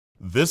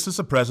This is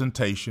a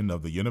presentation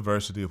of the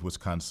University of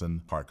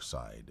Wisconsin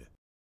Parkside.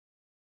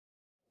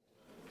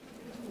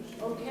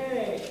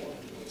 Okay,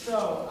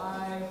 so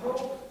I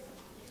hope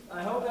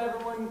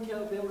everyone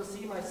can be able to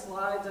see my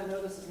slides. I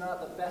know this is not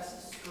the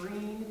best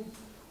screen.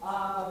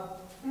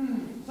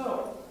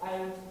 So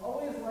I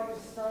always like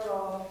to start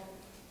off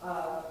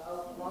a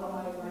lot of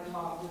my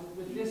talk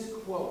with this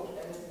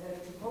quote, and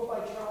it's a quote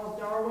by Charles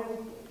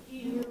Darwin.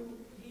 He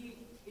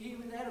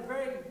had a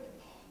very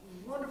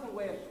wonderful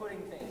way of putting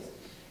things,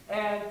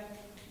 and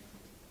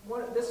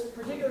this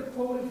particular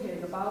quote of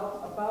his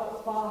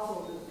about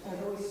fossils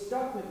has always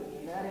stuck with me,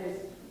 and that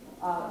is,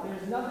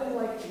 there's nothing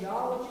like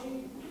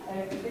geology,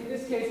 and in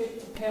this case,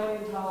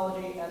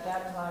 paleontology. At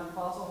that time,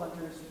 fossil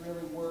hunters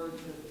really were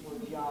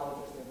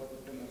geologists. They looked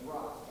at them as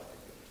rocks.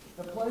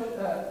 The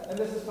pleasure, and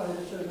this is funny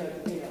to show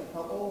you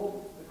how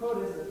old the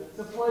quote is.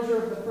 The pleasure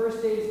of the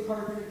first day's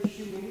partridge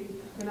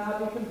shooting cannot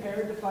be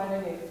compared to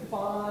finding a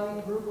fine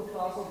group of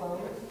fossil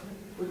bones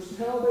which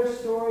tell their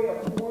story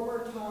of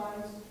former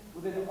times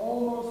with an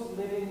almost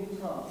living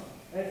tongue.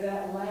 And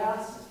that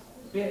last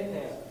bit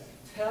there,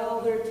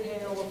 tell their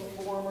tale of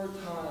former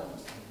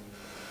times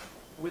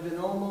with an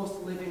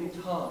almost living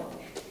tongue.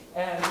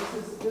 And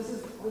this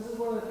is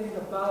one of the things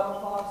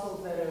about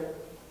fossils that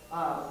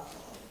I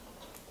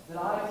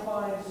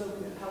find so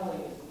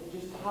compelling, is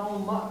just how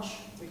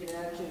much we can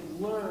actually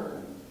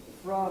learn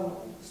from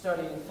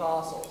studying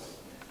fossils.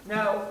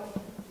 Now,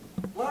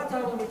 a lot of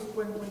times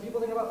when people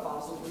think about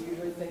fossils, we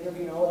usually think of,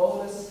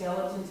 the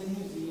skeletons in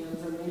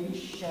museums or maybe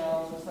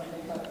shells or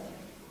something like that.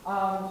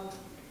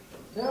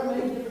 There are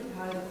many different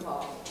kinds of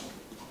fossils.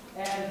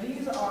 And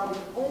these are the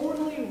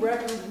only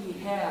record we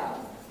have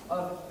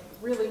of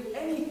really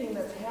anything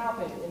that's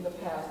happened in the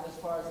past as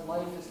far as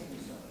life is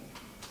concerned.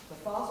 The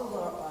fossils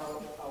are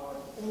our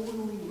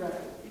only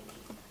record.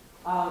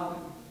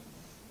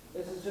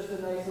 This is just a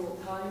nice little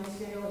time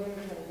scale here to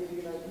kind of give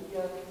you an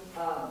idea.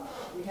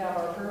 We have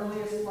our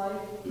earliest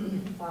life,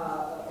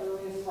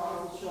 earliest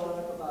fossils showing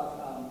up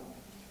about,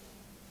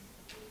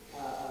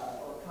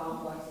 or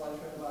complex life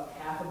showing about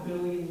 500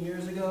 million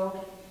years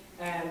ago.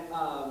 And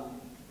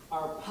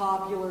our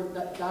popular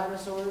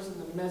dinosaurs in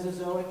the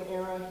Mesozoic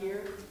era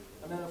here.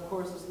 And then, of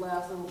course, this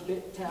last little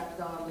bit tacked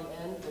on the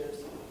end,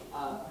 there's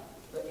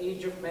the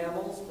age of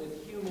mammals,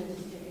 with humans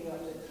taking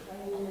up the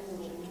tiniest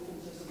little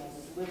infinitesimal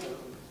sliver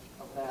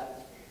of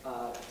that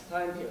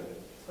time period.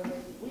 But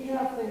we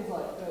have things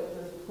like,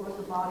 of course,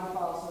 the body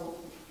fossils,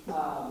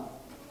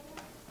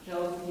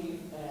 shells, teeth,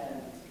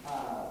 and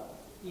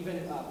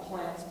even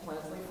plants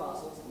like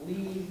fossils,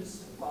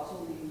 leaves,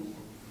 fossil leaves,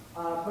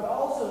 but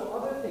also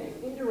other things,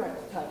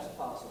 indirect types of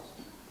fossils,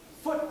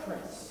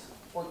 footprints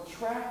or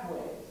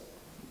trackways,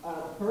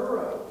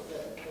 burrows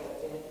that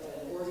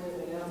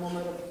an animal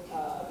might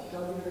have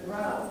dug into the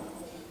ground,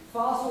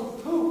 fossil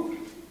poop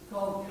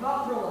called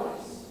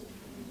coprolites,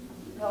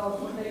 tell us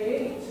what they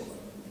ate,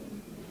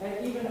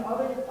 and even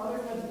other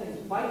kinds of things,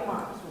 bite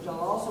marks, which I'll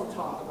also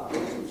talk about,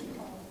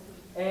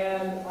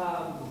 and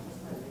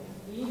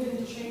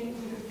even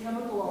changes in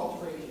chemical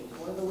alterations.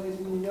 One of the ways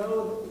we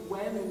know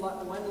when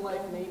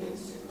life maybe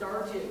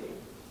started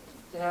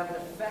to have an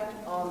effect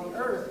on the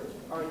Earth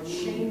are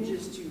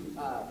changes to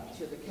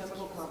the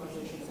chemical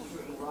composition of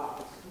certain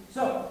rocks.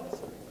 So,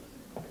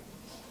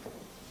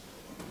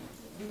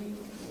 the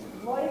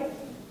life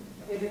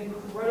is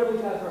incredibly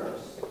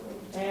diverse,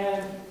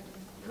 and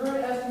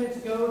current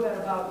estimates go that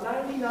about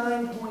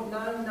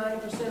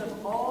 99.99%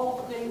 of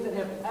all things that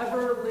have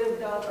ever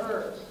lived on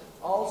Earth,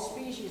 all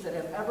species that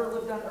have ever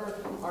lived on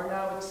Earth, are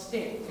now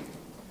extinct.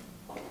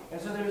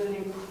 And so there's an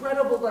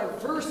incredible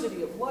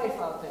diversity of life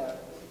out there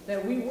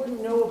that we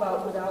wouldn't know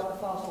about without the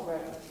fossil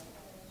record.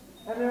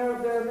 And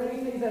there are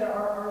many things that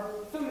are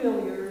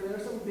familiar. There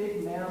are some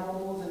big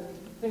mammals and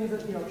things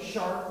that,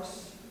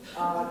 sharks,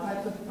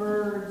 types of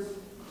birds.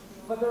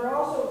 But there are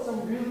also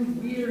some really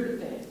weird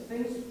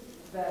things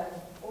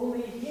that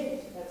only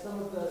hint at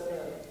some of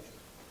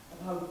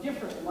how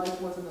different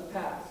life was in the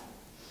past.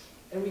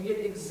 And we get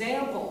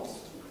examples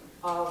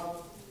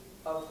of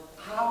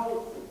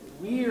how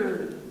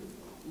weird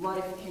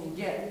life can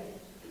get,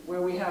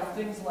 where we have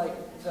things like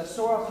the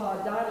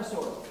sauropod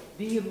dinosaurs,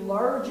 the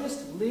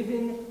largest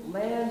living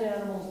land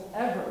animals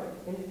ever,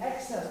 in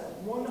excess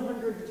of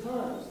 100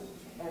 tons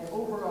and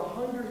over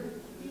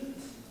 100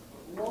 feet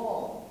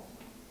long.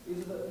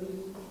 These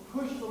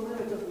push the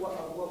limits of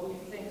what we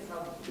think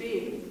how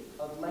big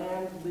a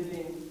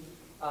land-living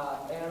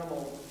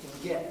animal can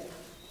get.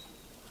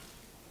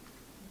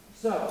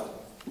 So,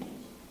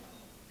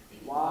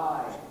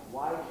 why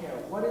care?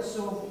 What is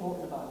so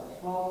important about this?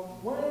 Well,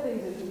 one of the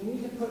things is we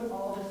need to put our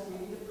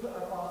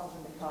fossils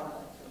into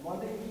context. And one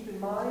thing to keep in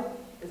mind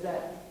is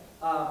that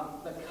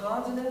the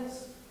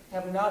continents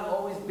have not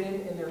always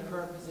been in their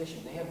current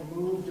position. They have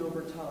moved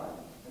over time,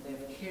 and they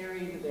have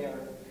carried their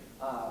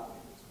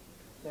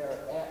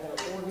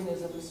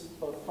organisms,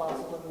 both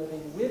fossil and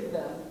living, with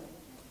them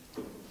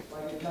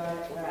like a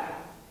giant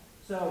raft.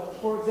 So,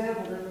 for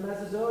example, during the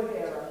Mesozoic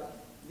era,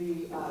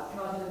 the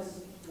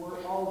continents were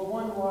all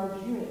one large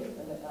unit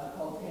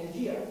called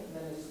Pangaea, and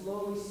then they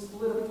slowly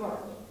split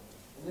apart.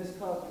 And this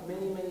caused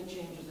many, many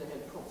changes that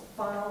had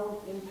profound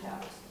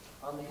impacts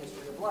on the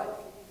history of life.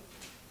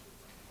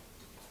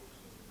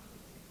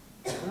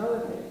 Another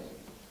thing,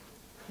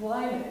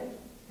 climate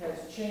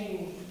has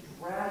changed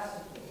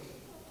drastically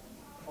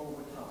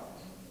over time.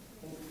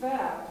 In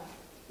fact,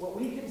 what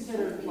we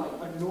consider like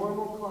a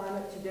normal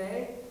climate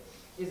today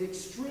is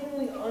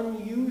extremely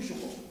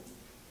unusual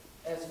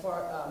as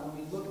far when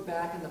we look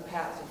back in the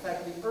past. In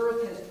fact, the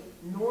Earth has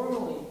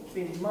normally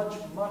been much,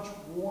 much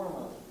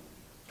warmer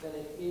than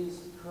it is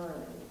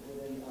currently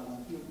within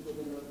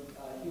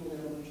human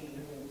evolution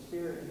and human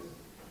experience.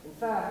 In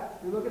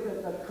fact, we look at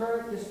the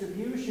current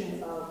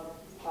distribution of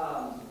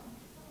biomes,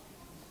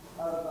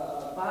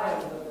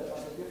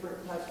 of the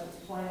different types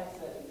of plants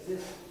that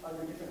exist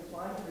under different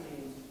climate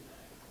regimes,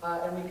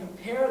 and we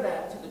compare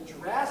that to the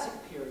Jurassic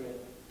period.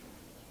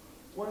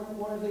 One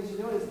of the things you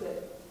notice is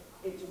that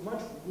it's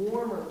much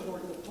warmer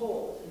towards the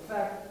poles. In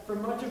fact, for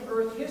much of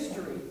Earth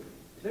history,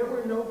 there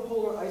were no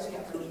polar ice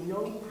caps. There was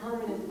no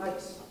permanent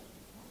ice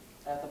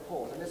at the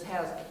poles. And this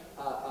has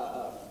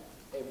a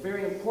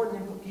very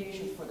important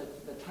implication for the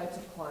types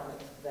of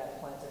climates that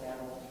plants and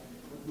animals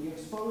would be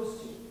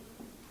exposed to.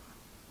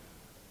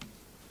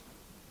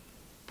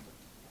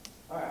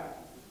 All right.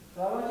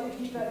 So I want you to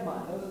keep that in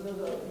mind. Those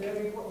are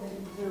very important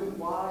things to consider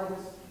why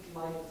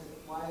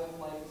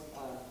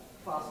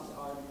fossils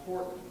are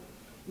important.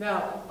 Now,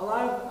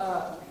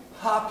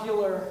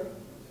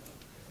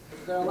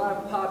 there are a lot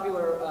of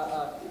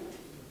popular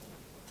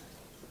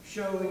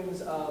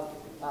showings of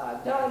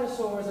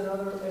dinosaurs and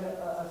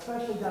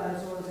especially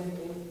dinosaurs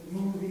in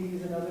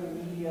movies and other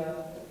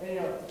media.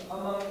 And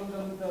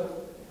among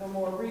the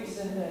more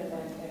recent and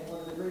one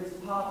of the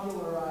greatest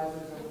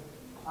popularizers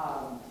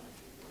of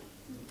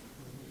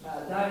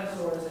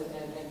dinosaurs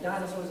and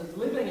dinosaurs as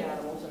living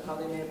animals and how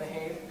they may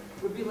behave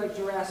would be like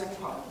Jurassic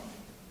Park.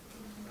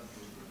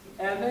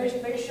 And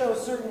they show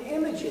certain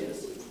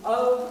images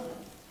of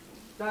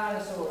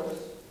dinosaurs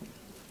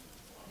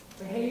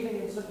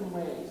behaving in certain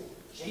ways,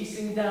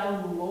 chasing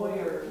down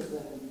lawyers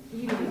and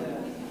eating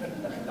them,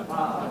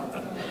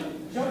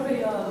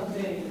 jumping on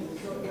things,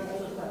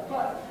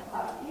 but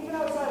even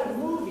outside of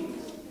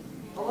movies,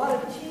 a lot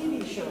of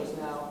TV shows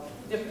now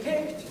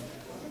depict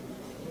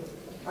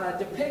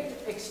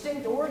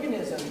extinct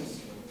organisms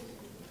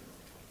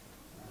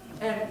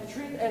and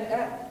treat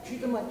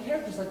them like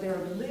characters, like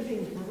they're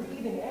living,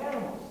 breathing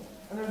animals.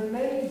 And there's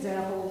many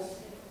examples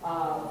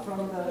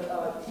from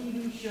the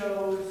TV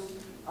shows.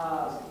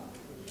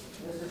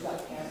 This just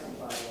got canceled,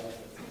 by the way.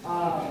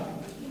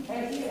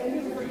 And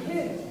even for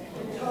kids,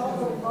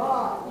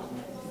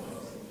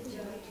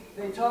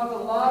 they talk a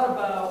lot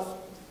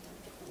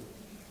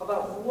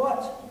about what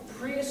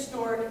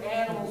prehistoric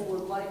animals were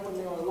like when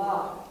they were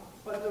alive.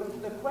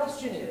 But the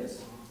question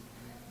is,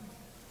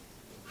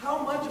 how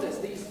much of this,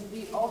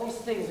 all these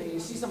things, you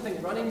see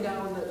something running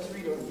down the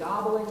street or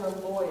gobbling a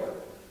lawyer,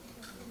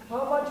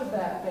 how much of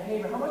that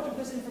behavior, how much of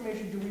this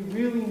information do we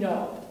really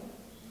know?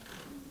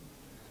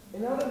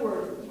 In other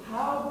words,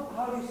 how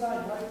do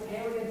science, like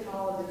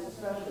paleontologists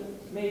especially,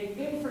 make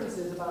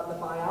inferences about the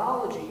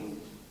biology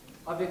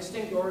of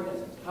extinct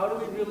organisms? How do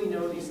we really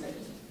know these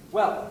things?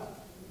 Well,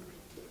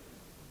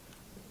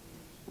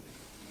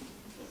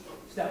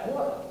 step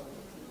one.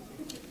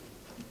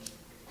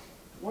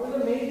 One of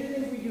the major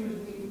things we do is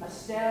we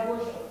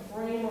establish a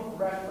frame of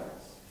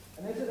reference.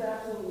 And this is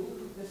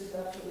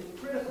absolutely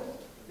critical,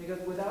 because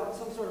without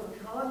some sort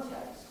of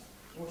context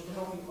in which to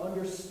help you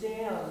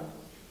understand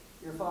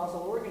your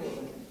fossil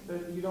organism,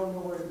 you don't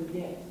know where to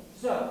begin.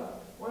 So,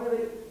 one of the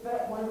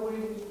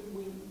ways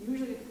we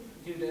usually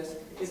do this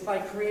is by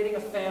creating a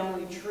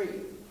family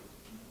tree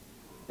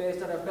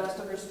based on our best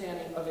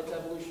understanding of its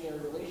evolutionary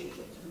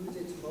relationships, who's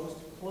it's most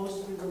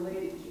closely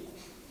related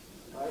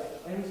to. Right?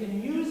 And we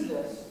can use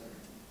this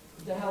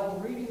to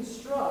help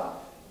reconstruct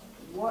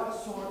what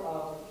sort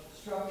of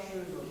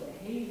structures or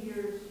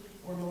behaviors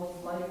were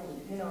most likely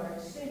in our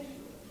extinct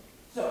group.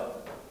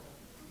 So,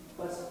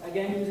 let's,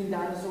 again, using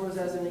dinosaurs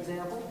as an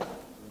example,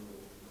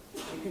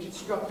 we can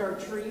construct our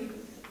tree.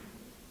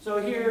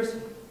 So here's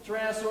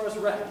Tyrannosaurus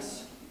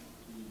rex.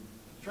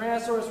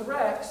 Tyrannosaurus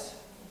rex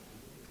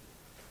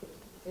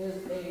is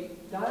a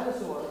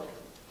dinosaur,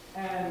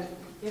 and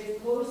its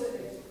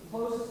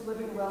closest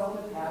living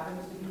relative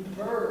happens to be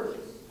birds,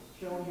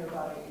 shown here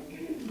by an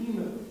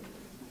emu.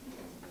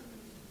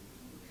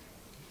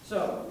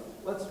 So,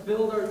 let's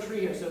build our tree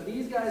here. So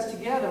these guys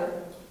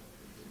together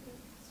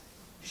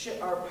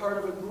are part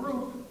of a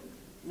group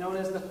known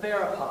as the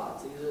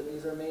theropods.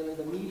 These are mainly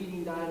the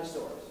meat-eating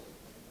dinosaurs.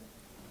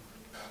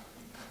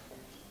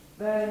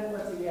 Then,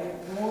 let's see, we have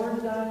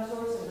horned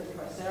dinosaurs and the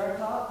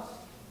Triceratops.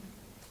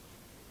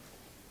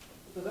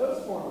 So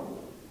those form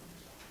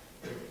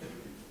a group.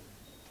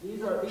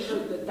 These are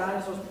the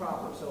dinosaurs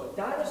proper. So a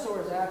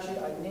dinosaur is actually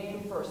a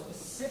name for a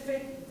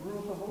specific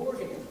group of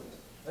organisms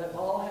that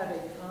all have a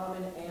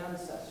common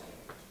ancestor.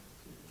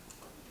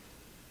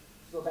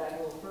 Let's go back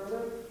a little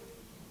further.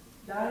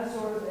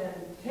 Dinosaurs and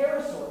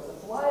pterosaurs, the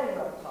flying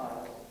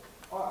reptiles,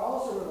 are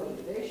also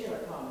related. They share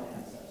a common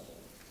ancestor.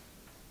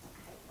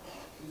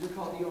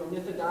 the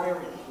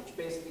ornithodiary, which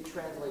basically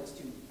translates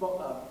to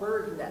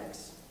bird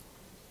necks.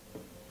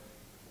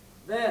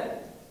 Then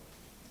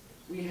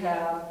we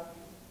have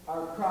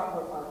our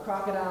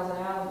crocodiles and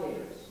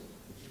alligators.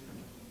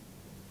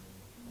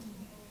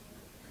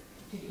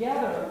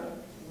 Together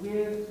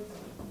with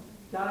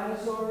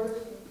dinosaurs,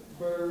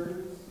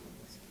 birds,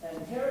 and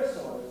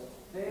pterosaurs,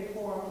 they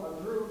form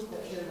a group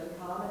that shares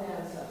a common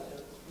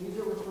ancestor. These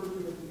are referred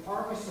to as the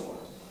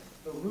archosaurs,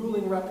 the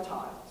ruling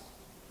reptiles.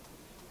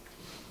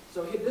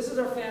 So this is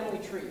our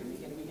family tree. We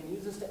can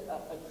use this to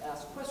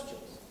ask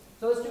questions.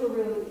 So let's do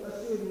an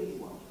easy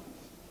one.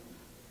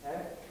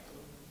 Okay?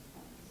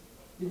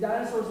 Do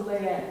dinosaurs lay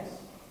eggs?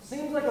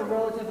 Seems like a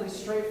relatively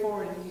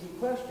straightforward and easy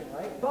question,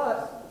 right?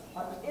 But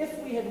if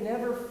we had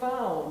never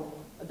found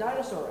a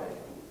dinosaur egg,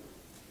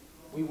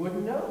 we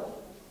wouldn't know.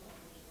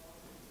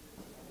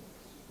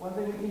 One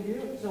thing we can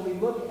do, so we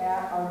look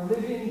at our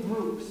living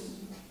groups,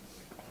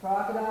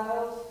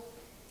 crocodiles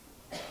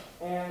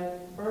and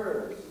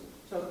birds.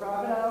 So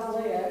crocodiles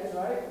lay eggs,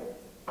 right?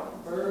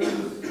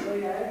 Birds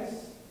lay eggs.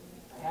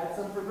 I had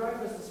some for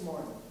breakfast this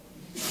morning.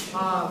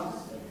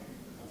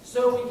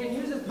 So we can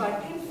use it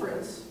by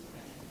inference.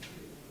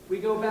 We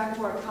go back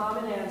to our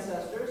common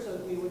ancestor, so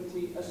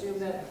we assume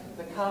that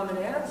the common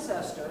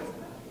ancestor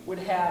would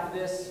have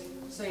this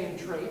same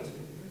trait.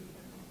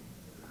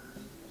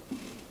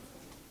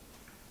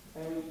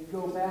 And we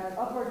go back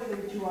up our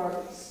tree to our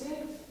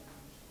extinct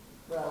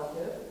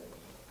relative,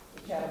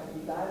 which happens to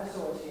be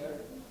dinosaurs here.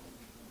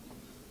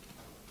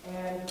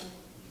 And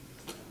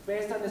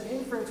based on this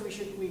inference,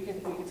 we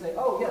can say,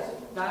 oh yes,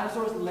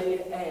 dinosaurs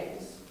laid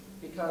eggs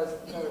because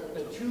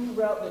the two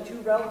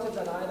relatives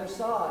on either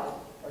side,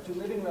 or two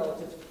living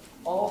relatives,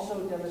 also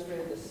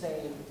demonstrated the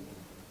same,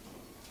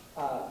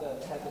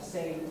 had the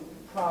same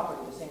property,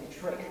 the same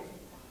trait.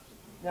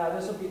 Now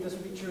this will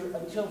be true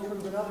until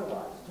proven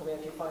otherwise, until we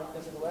actually find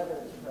physical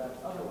evidence perhaps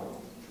otherwise.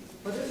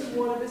 But this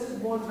is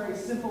one very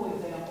simple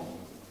example.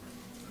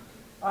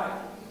 All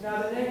right,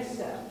 now the next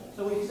step.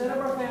 So we've set up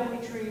our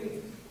family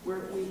tree where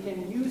we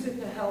can use it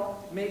to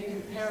help make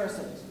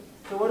comparisons.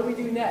 So what do we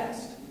do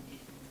next?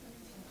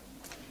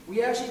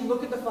 We actually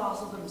look at the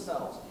fossils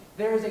themselves.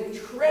 There is a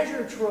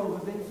treasure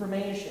trove of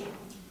information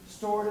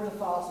stored in the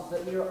fossils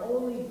that we are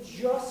only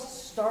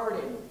just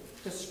starting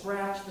to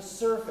scratch the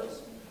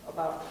surface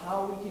about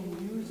how we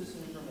can use this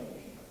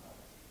information.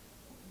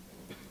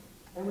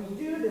 And we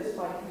do this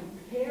by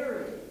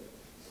comparing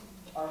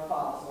our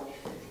fossils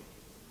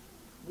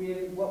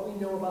with what we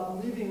know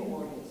about living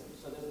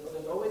organisms. So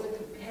there's always a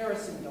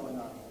comparison going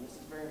on here. This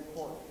is very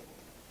important.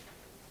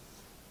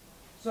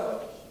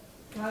 So,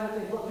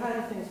 what kind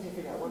of things can we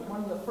figure out?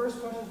 One of the first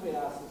questions we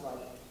ask is like,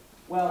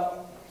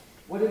 well,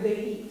 what did they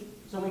eat?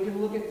 So we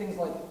can look at things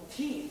like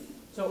teeth.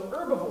 So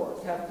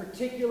herbivores have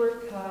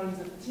particular kinds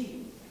of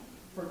teeth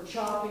for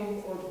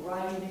chopping or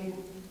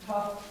grinding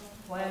tough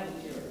plant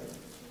material.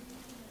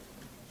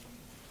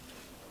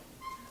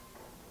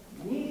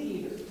 Meat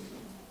eaters,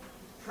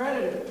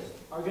 predators,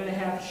 are going to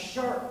have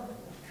sharp,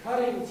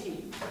 cutting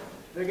teeth.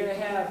 They're going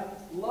to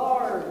have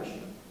large,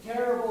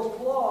 terrible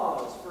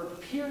claws for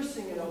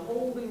piercing and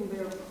holding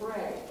their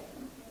prey.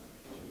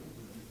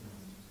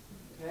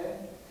 Okay?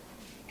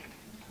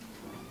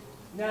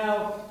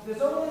 Now, this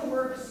only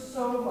works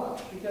so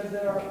much because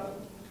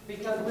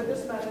with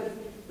this method,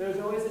 there's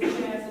always a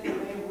chance that you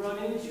may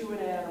run into an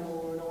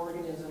animal or an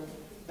organism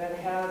that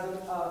has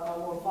a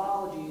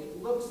morphology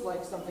that looks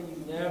like something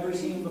you've never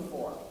seen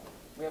before.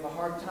 We have a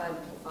hard time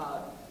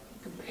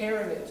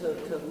comparing it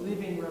to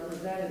living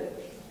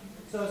representatives.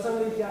 So some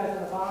of these guys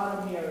on the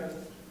bottom here,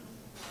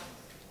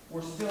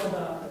 we're still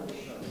not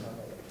really sure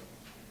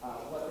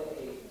what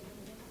they ate.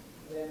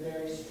 They have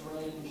very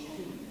strange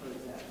teeth, for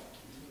example.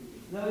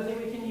 Another thing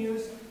we can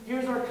use,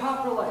 here's our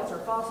coprolites, our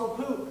fossil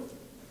poop,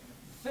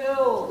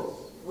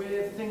 filled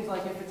with things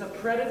like, if it's a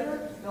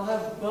predator, they'll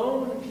have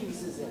bone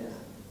pieces in it.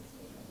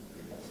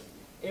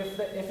 If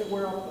it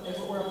were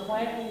a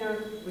plant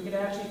eater, we could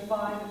actually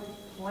find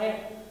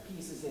plant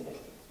pieces in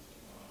it.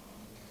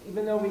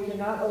 Even though we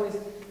cannot always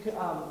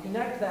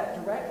connect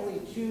that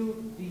directly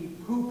to the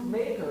poop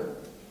maker,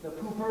 the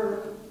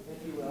pooper,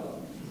 if you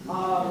will,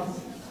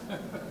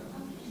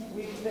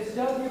 this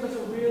does give us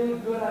a really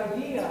good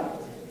idea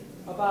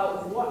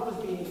about what was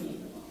being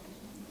eaten.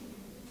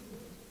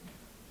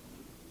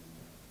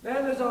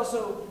 Then there's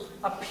also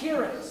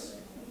appearance.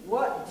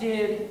 What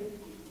did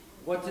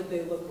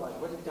they look like?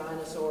 What did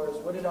dinosaurs,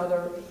 what did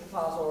other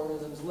fossil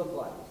organisms look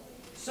like?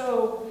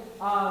 So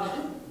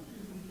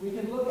we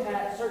can look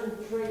at certain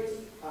traits,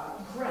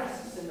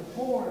 crests and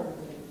horns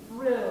and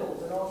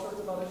frills and all sorts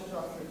of other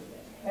structures.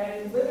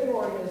 And in living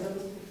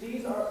organisms,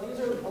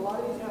 a lot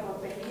of these have a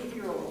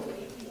behavioral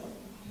relationship.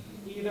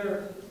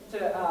 Either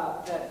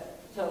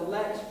to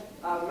let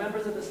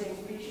members of the same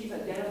species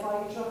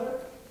identify each other,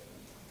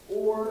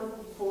 or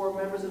for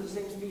members of the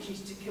same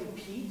species to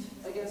compete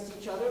against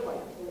each other,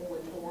 like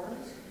with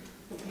horns,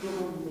 compete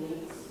over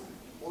mates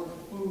or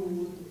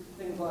food,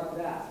 things like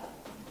that.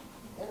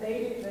 And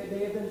they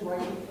have been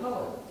brightly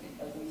colored,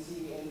 as we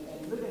see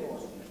in living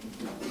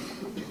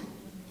organisms.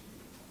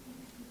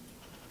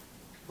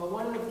 But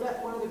one of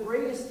the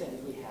greatest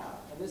things we have,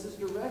 and this is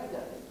direct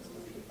evidence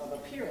of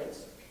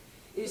appearance,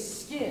 is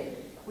skin.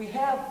 We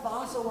have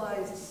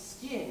fossilized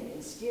skin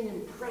and skin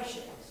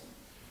impressions.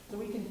 So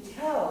we can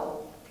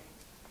tell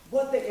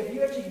what if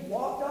you actually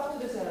walked up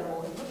to this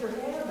animal and put your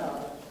hand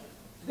on it,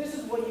 this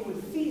is what you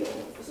would feel.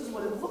 This is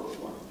what it looks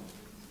like.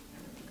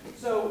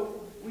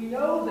 So we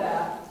know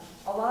that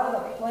a lot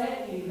of the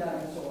plant-eating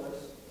dinosaurs,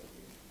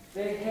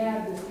 they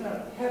had this kind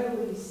of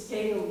heavily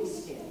scaly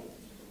skin.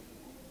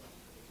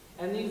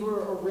 And these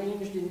were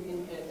arranged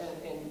in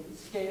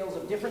scales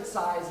of different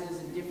sizes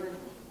and different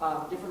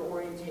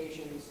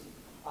orientations,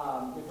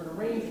 different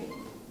arrangements.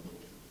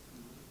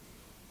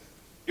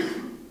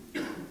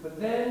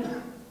 But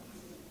then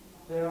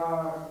there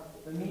are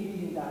the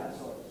meat-eating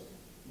dinosaurs.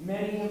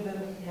 Many of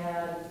them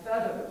had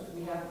feathers.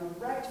 We have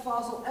direct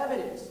fossil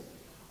evidence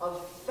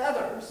of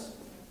feathers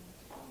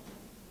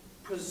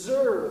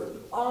preserved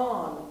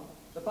on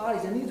the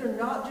bodies. And these are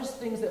not just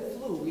things that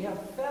flew. We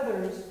have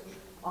feathers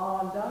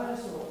on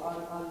dinosaurs,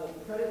 on the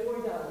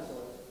predatory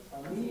dinosaurs,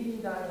 on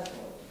meat-eating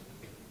dinosaurs.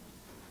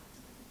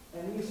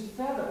 And these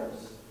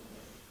feathers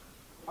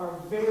are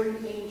very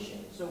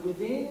ancient. So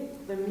within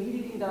the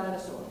meat-eating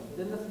dinosaurs,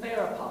 within the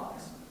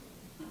theropods,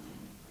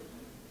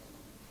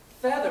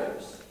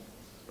 the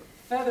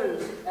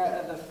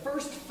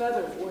first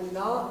feathers were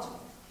not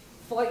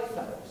flight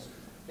feathers.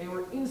 They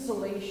were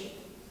insulation.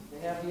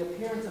 They have the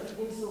appearance of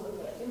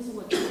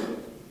insulatory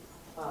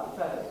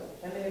feathers.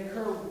 And they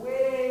occur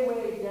way,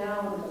 way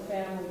down in the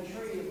family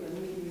tree of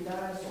the meat-eating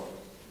dinosaurs.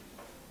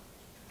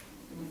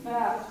 In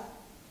fact,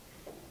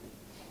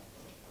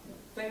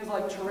 things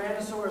like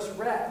Tyrannosaurus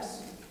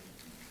rex,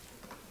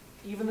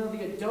 even though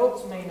the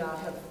adults may not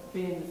have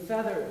been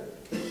feathered,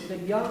 the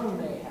young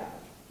may have.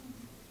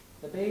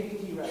 The baby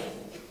T-Rex.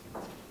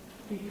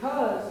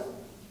 Because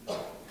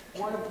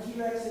one of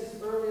T-Rex's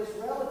earliest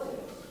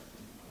relatives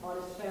on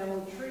his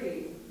family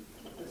tree,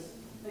 this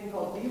thing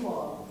called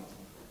D-Long,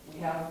 we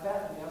have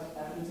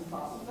evidence of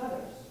fossil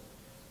feathers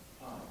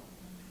on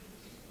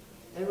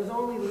it. And it was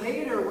only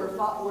later where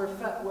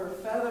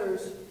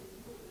feathers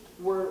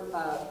were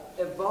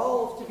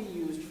evolved to be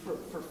used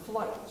for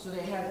flight. So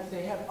they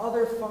had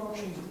other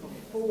functions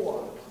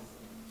before.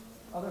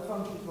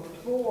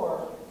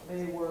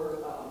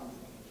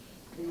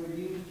 They were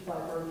used by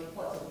birds.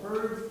 So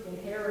birds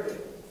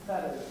inherited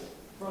feathers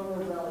from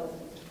their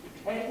relatives.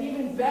 And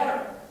even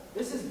better,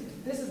 this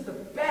is the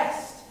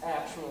best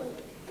actually,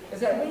 is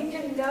that we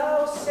can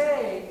now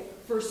say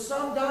for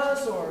some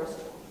dinosaurs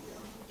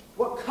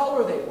what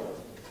color they were.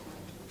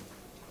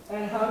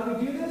 And how do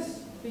we do this?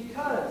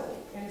 Because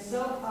in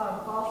some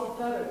fossil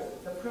feathers,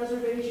 the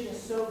preservation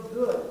is so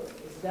good,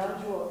 it's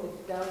down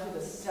to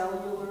the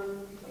cellular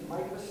and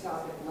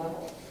microscopic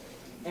level.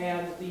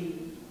 And the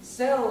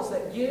cells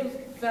that give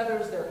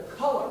feathers their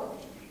color,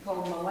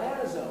 called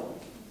melanosomes,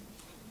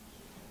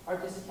 are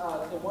just,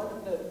 the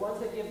ones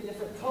that give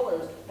different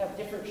colors have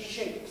different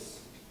shapes.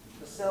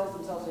 The cells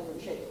themselves have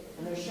different shapes.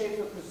 And their shapes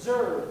are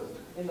preserved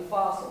in the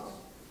fossils.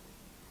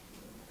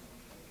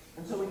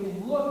 And so we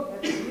can look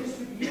at the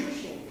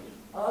distribution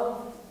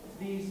of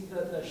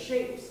the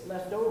shapes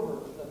left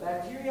over. The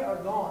bacteria are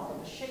gone,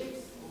 but the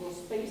shapes, the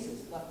little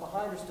spaces left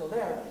behind are still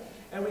there.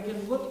 And we can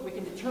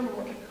determine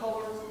what the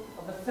color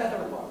of the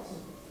feather was.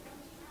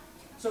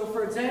 So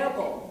for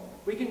example,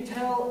 we can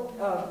tell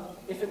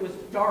if it was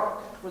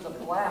dark, was a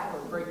black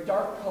or very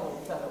dark colored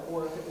feather,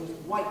 or if it was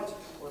white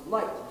or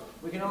light.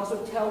 We can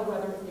also tell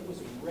whether it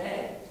was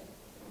red,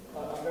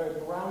 a very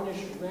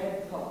brownish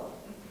red color.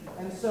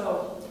 And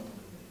so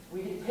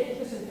we can take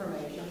this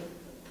information,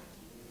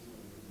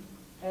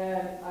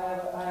 and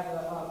I have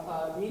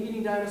a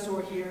meat-eating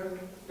dinosaur here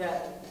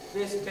that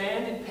this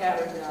banded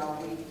pattern now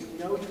we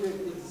know to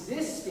have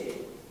existed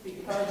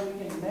because we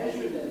can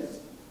measure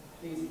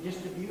these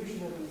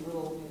distribution of these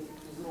little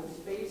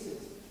spaces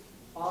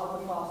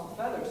on the fossil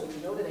feathers. So we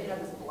know that they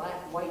have this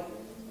black-white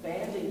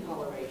banding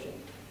coloration.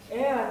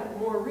 And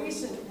more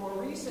recent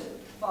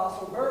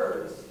fossil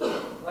birds,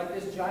 like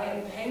this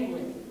giant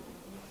penguin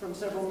from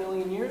several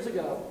million years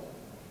ago,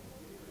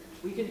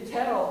 we can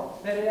tell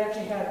that it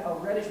actually had a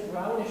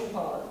reddish-brownish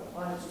color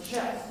on its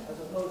chest, as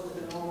opposed to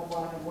the normal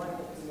black and white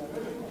that's in the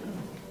original.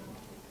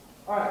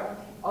 All right,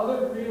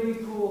 other really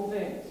cool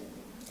things.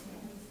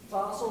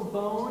 Fossil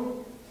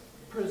bone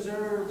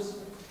preserves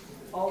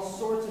all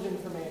sorts of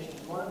information.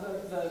 One of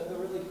the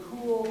really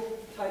cool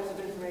types of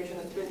information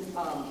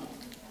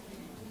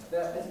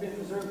that has been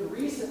preserved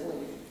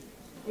recently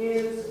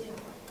is,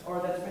 or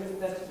that's been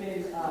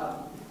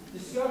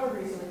discovered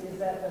recently, is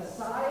that the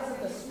size of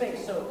the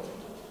space. So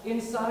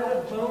inside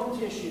of bone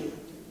tissue,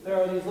 there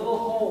are these little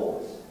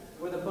holes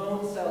where the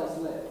bone cells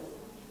live.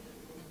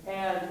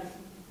 And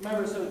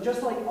remember, so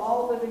just like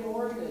all living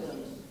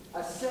organisms,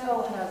 a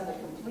cell has the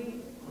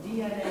complete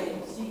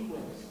DNA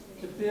sequence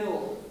to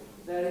build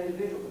that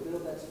individual, to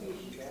build that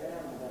species, that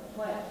animal, that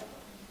plant.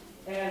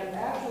 And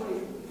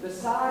actually, the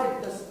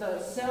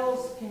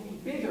cells can be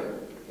bigger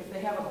if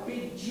they have a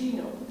big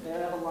genome, if they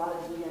have a lot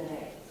of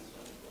DNA.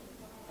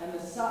 And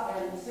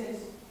since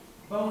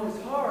bone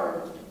is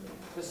hard,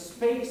 the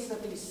space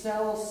that these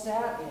cells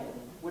sat in,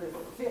 would it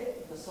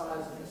fit the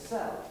size of the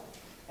cell?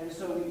 And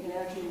so we can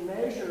actually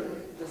measure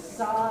the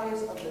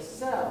size of the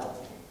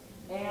cell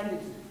and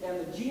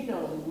the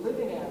genome in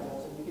living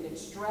animals, and we can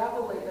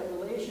extrapolate that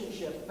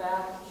relationship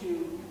back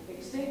to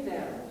extinct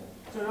animals.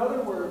 So in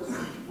other words,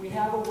 we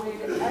have a way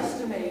to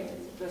estimate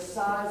the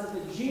size of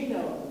the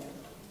genome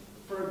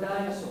for a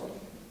dinosaur.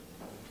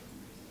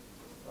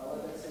 I'll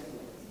let that sink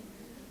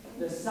in.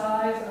 The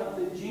size of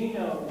the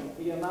genome,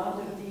 the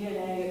amount of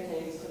DNA it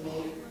takes to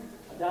make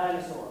a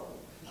dinosaur.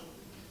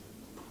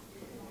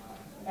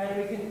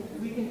 And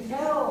we can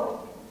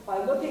tell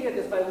by looking at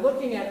this, by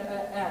looking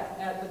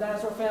at the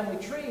dinosaur family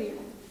tree,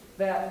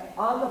 that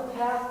on the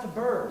path to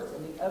birds,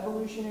 and the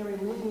evolutionary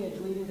lineage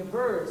leading to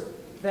birds,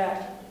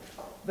 that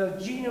the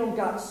genome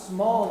got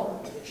smaller,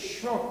 it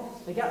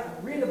shrunk. They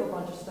got rid of a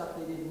bunch of stuff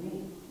they didn't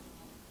need.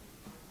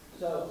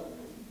 So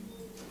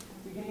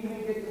we can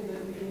even get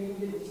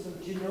into some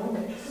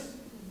genomics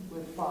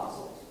with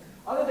fossils.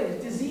 Other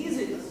things,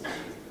 diseases.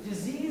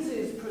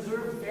 Diseases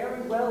preserve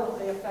very well if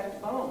they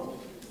affect bone.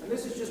 And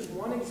this is just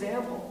one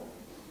example.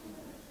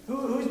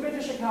 Who's been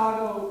to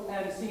Chicago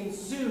and seen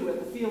Sue at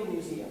the Field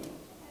Museum?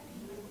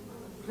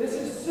 This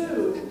is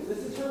Sue. This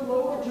is her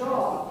lower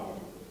jaw.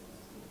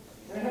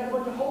 And it had a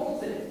bunch of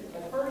holes in it.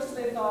 At first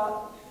they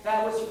thought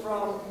that was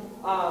from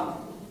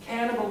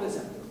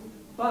cannibalism.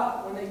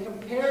 But when they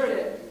compared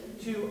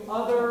it to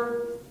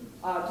other,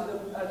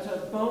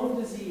 to bone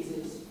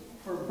diseases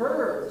for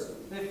birds,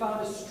 they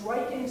found a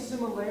striking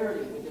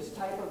similarity with this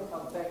type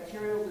of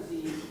bacterial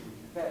disease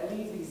that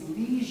leaves these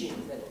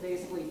lesions that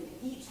basically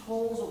eats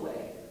holes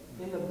away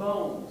in the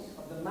bones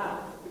of the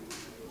mouth.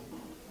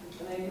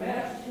 And they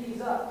matched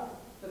these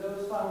up to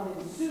those found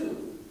in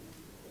Sue.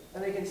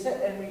 And they can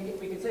say, and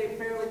we can say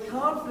fairly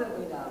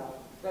confidently now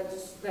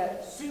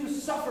that Sue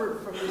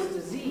suffered from this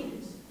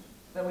disease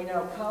that we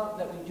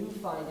do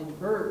find in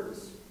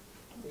birds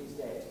these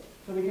days.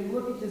 So we can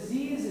look at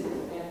diseases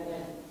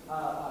and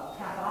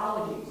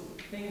pathologies,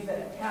 things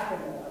that happen.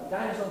 A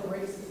dinosaur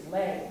breaks its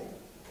leg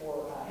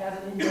or has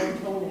an ingrown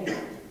toenail.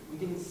 We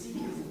can see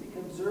these, we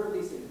can observe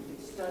these things, we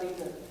can study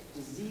the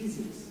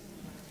diseases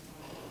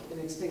in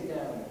extinct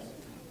animals.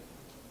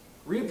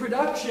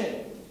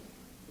 Reproduction,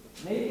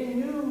 making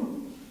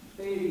new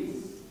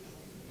babies,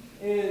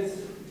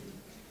 is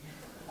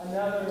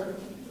another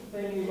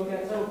thing you look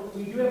at. So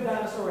we do have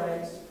dinosaur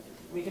eggs.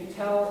 We can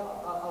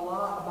tell a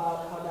lot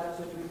about how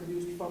dinosaurs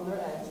reproduced from their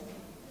eggs.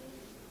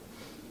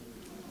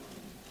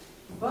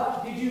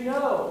 But did you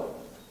know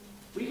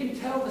we can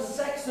tell the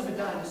sex of a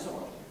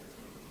dinosaur?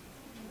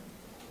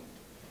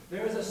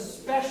 There is a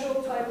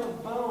special type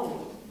of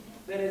bone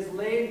that is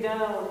laid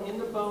down in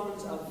the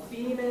bones of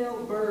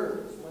female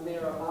birds when they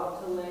are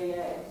about to lay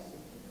eggs.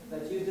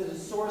 That's used as a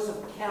source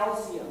of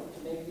calcium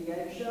to make the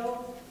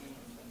eggshell.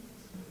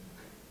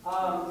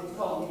 It's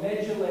called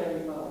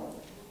medullary bone.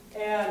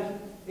 And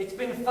it's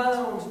been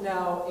found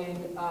now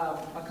in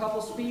a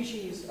couple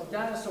species of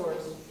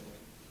dinosaurs,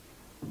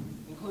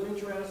 including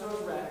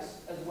Tyrannosaurus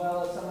rex, as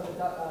well as some of the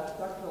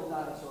duck-billed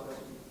dinosaurs,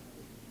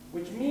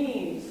 which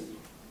means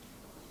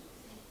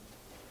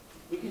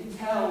we can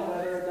tell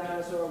whether a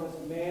dinosaur was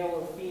male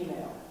or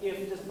female.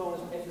 If this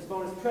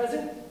bone is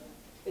present,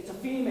 it's a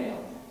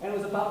female, and it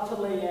was about to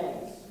lay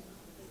eggs.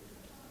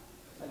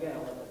 Again,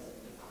 I'll let that sit.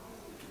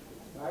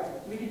 All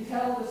right? We can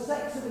tell the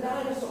sex of a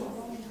dinosaur.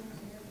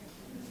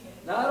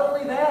 Not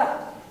only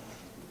that,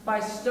 by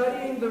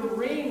studying the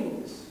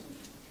rings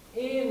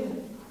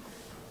in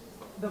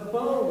the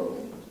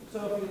bone.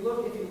 So if you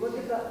look at the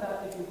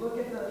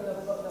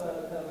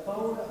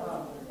bone,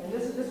 and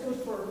this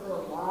goes for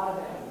a lot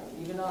of animals,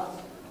 even us.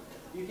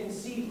 You can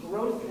see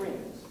growth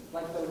rings,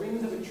 like the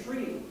rings of a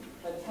tree,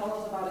 that tell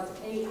us about its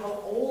age,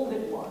 how old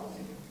it was.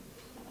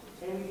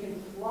 And we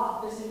can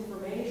plot this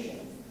information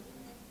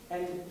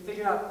and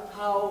figure out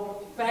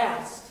how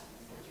fast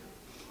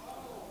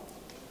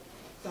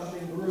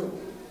something grew.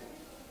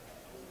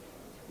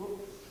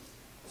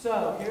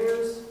 So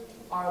here's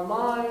our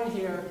line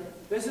here.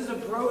 This is a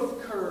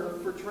growth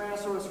curve for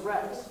Tyrannosaurus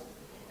rex.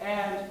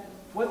 And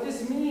what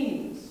this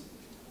means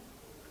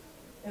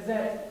is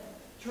that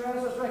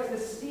Tyrannosaurus rex,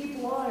 this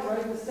steep line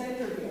right in the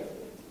center here,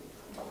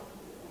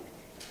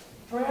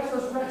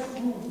 Tyrannosaurus rex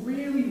grew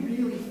really,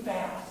 really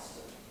fast.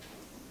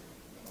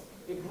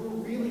 It grew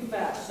really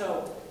fast.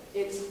 So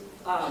it's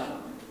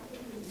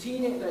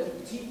teenage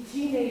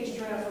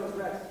Tyrannosaurus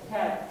rex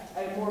had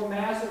a more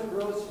massive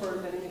growth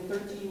spurt than any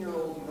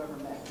 13-year-old you've ever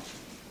met.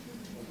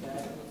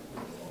 Okay?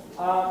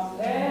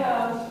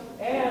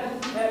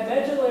 And that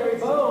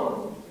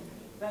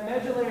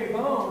medullary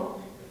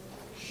bone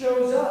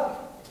shows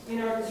up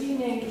in our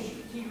teenage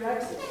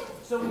T-Rexes.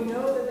 So we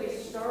know that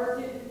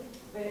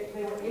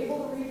they were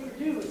able to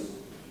reproduce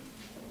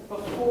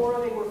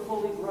before they were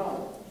fully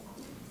grown.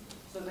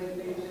 So they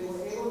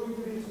were able to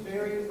reproduce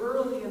very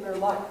early in their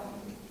life.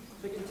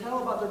 So we can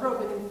tell about their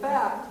growth. And in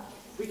fact,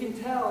 we can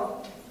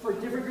tell for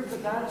different groups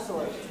of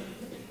dinosaurs,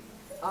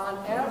 on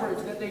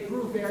average, that they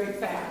grew very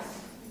fast.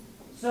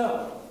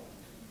 So,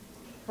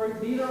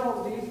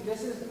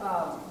 this is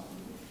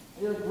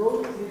These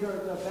are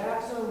the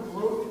maximum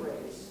growth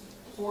rates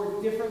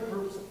for different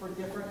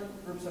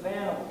groups of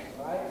animals,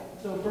 right?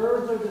 So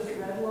birds are this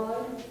red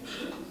line.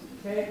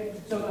 Okay,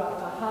 so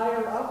the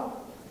higher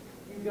up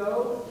you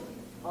go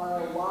on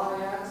a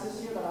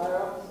y-axis here,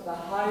 the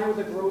higher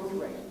the growth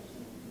rate.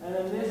 And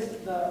then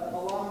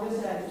along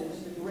this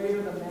axis, the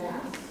greater the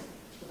mass,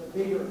 so the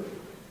bigger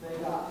they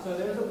got. So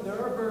there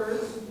are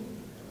birds.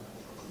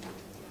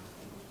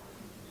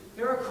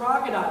 There are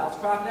crocodiles.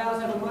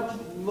 Crocodiles have a much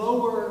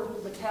lower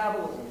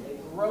metabolism. They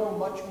grow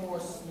much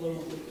more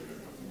slowly.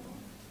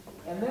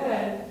 And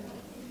then,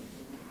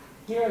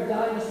 here are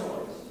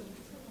dinosaurs.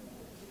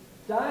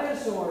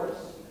 Dinosaurs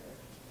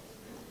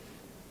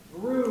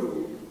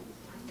grew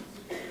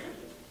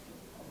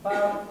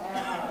about,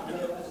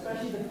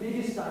 especially the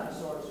biggest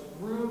dinosaurs,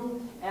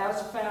 grew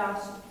as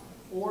fast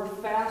or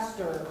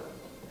faster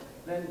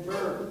than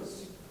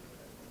birds.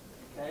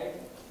 Okay?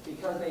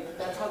 Because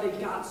that's how they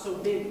got so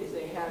big, is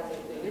they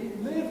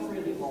didn't live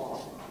really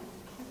long.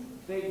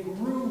 They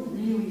grew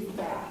really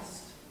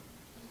fast.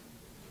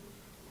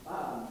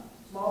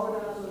 Smaller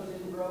dinosaurs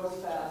didn't grow as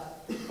fast,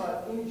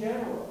 but in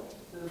general,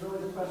 there's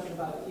always a question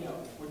about,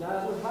 were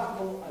dinosaurs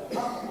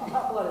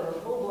hot-blooded or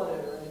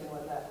cold-blooded or anything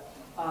like that.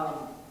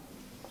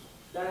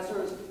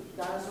 Dinosaurs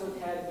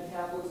had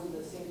metabolism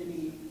that seemed to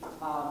be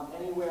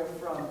anywhere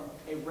from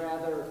a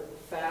rather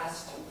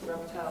fast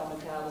reptile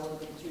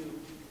metabolism to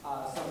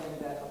something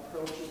that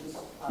approaches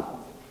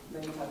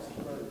many types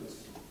of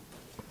birds.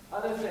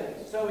 Other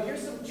things. So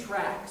here's some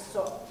tracks.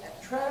 So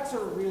tracks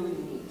are really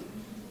neat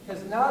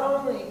because not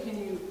only can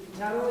you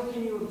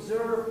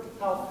observe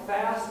how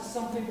fast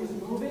something was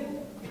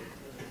moving,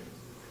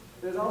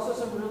 there's also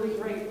some really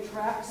great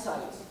track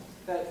sites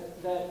that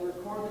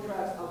record the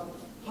tracks of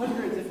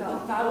hundreds, if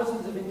not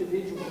thousands, of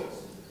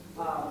individuals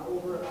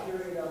over a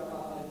period of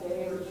a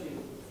day or two.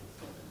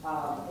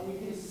 And you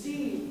can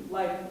see,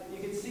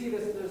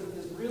 there's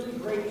this really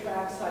great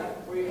track site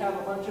where you have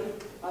a bunch of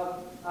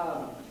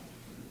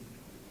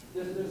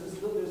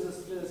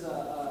there's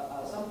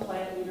some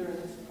plant leader and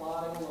it's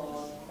plodding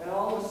along, and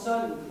all of a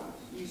sudden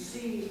you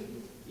see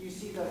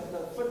the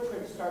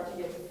footprints start to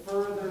get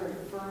further and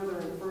further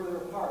and further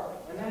apart,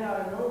 and then out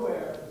of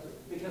nowhere,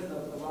 because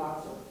the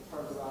rocks are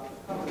part of the rocks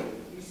are covered,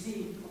 you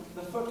see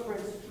the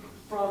footprints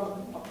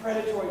from a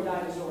predatory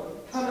dinosaur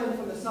coming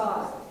from the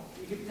side.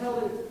 You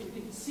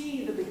can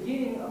see the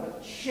beginning of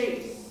a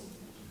chase,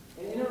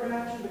 an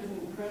interaction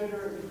between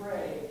predator and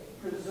prey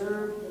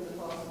preserved in the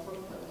fossil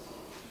footprints.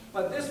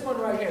 But this one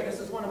right here, this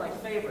is one of my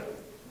favorite.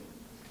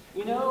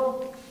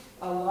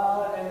 A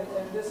lot, and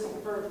this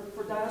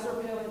for dinosaur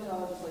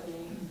paleontologists like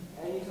me,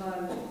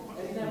 anytime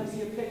we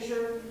see a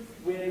picture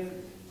with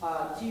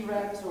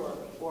T-Rex or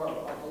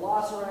a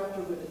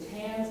velociraptor with its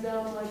hands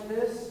down like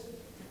this,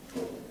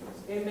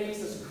 it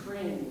makes us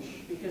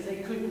cringe because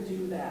they couldn't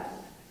do that.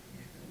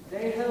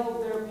 They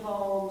held their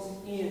palms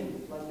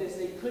in like this.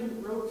 They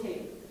couldn't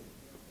rotate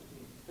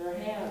their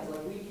hands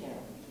like we can.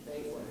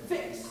 They were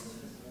fixed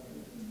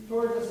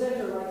towards the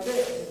center like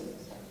this.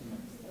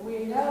 And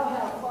we now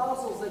have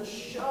fossils that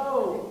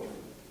show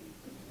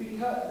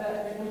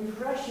that an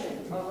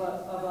impression of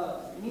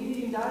a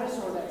meat-eating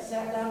dinosaur that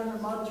sat down in the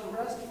mud to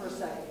rest for a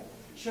second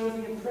shows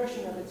the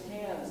impression of its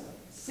hands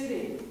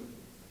sitting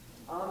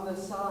on the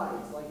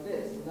sides like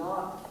this,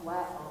 not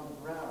flat on the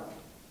ground.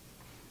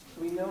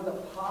 So we know the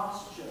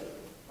posture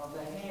of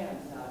the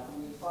hands now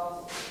from these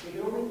fossils. We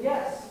could only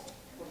guess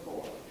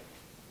before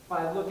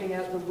by looking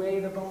at the way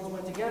the bones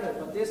went together,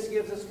 but this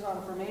gives us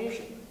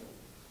confirmation.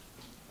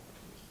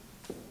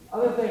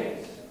 Other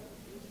things.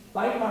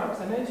 Bite marks.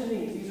 I mentioned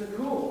these. These are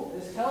cool.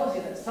 This tells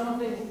you that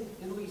something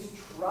at least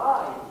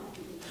tried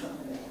to eat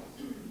something else.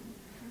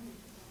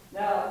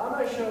 Now, I'm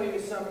going to show you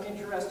some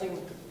interesting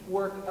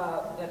work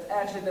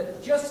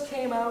that just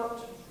came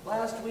out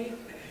last week.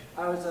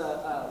 I was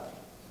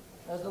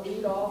the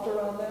lead author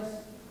on this.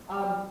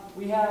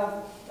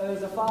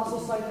 There's a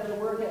fossil site that I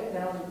work at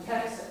down in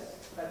Texas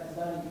that's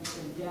done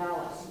in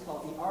Dallas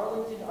called the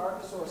Arlington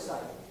Archosaur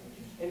site.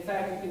 In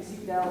fact, you can see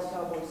Dallas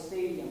Cowboys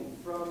Stadium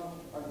from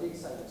our dig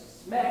site.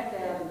 It's smack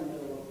dab in the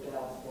middle of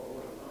Dallas, Fort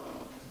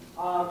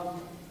Worth.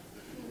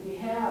 We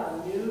have a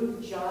new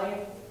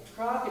giant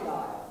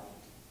crocodile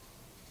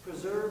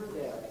preserved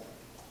there.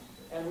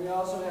 And we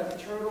also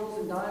have turtles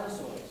and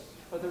dinosaurs.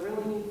 But the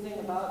really neat thing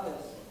about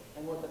this,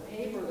 and what the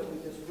paper that we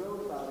just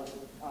wrote about is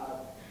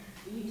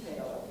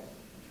detailed,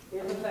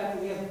 is the fact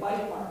that we have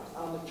bite marks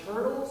on the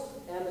turtles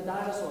and the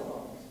dinosaur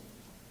bones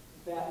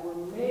that were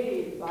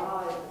made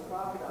by the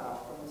crocodile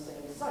from the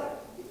same site.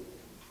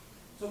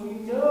 So we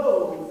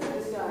know that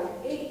this guy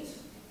ate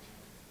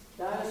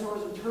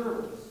dinosaurs and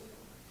turtles.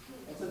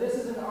 And so this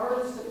is an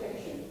artist's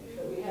depiction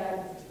that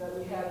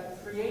we had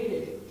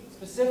created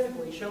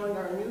specifically showing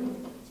our new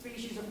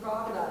species of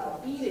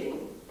crocodile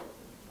eating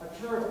a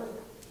turtle.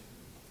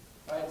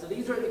 All right, so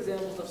these are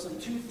examples of some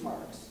tooth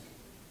marks.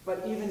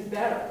 But even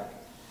better,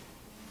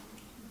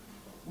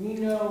 we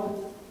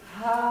know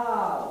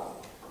how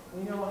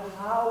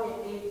it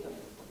ate them.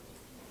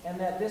 And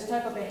that this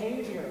type of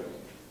behavior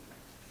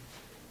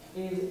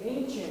is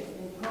ancient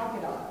in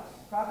crocodiles.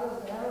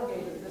 Crocodiles and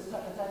alligators, this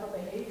type of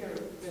behavior,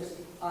 this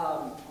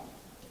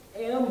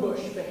ambush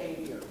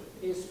behavior,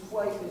 is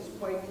quite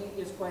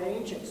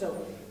ancient.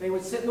 So they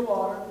would sit in the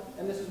water,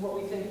 and this is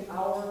what we think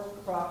our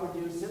croc would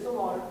do: sit in the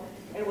water,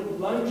 and would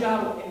lunge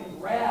out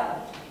and grab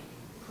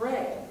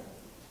prey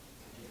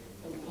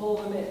and pull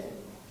them in.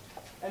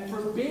 And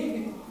for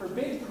big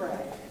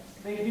prey,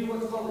 they do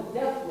what's called a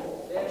death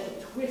roll. They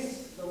actually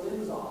twist the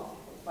limbs off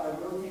by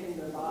rotating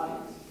their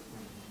bodies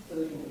so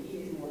they can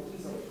eat it more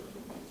easily.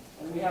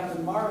 And we have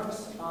the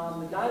marks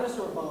on the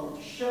dinosaur bone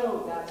to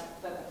show that's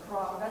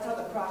how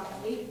the croc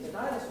ate the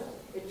dinosaur.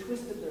 It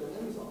twisted their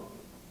limbs off.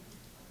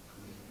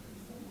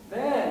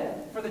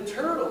 Then, for the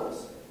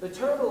turtles, it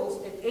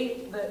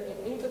ate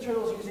the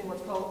turtles using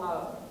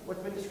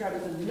what's been described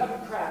as a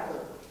nutcracker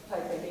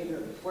type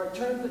behavior, where it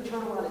turns the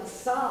turtle on its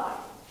side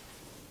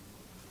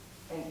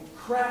and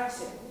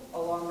cracks it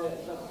along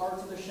the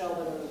parts of the shell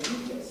that are the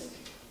weakest,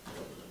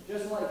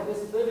 just like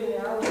this living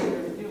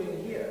alligator is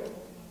doing here.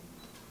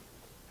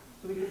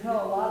 So we can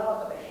tell a lot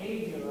about the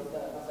behavior of the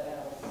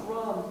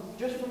animal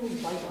just from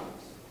these bite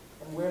marks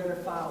and where they're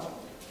found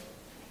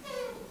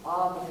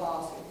on the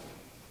fossil.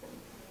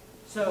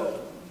 So,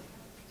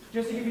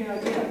 just to give you an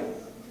idea,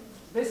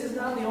 this is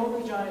not the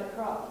only giant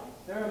croc.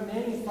 There are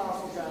many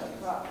fossil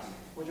giant crocs,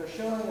 which are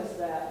showing us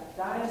that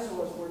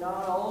dinosaurs were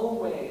not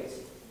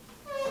always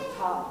the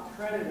top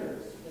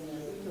predators in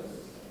their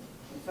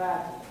ecosystem. In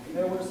fact,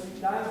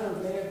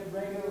 dinosaurs may have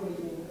regularly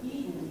been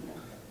eaten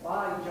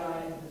by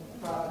giant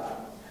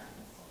crocodiles.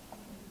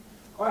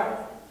 All right,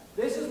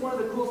 this is one of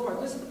the coolest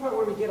parts. This is the part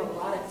where we get a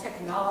lot of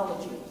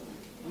technology.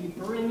 We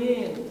bring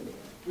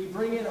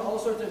in all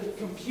sorts of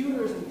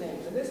computers and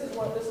things, and this is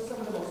some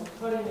of the most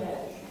cutting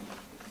edge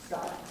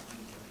stuff.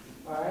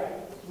 All right,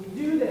 we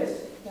do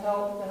this to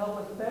help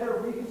us better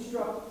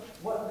reconstruct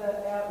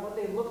what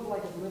they look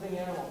like as living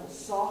animals, the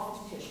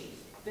soft tissues,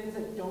 things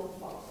that don't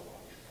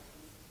fossilize,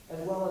 as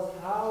well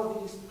as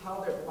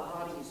how their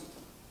bodies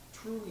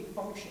truly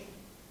function,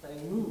 they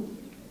move.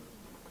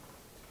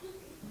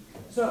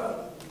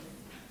 So,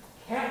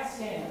 CAT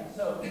scan.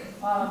 So,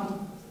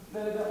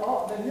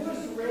 the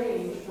newest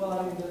range,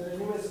 the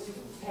newest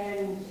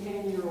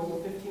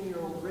 10-year-old,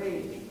 15-year-old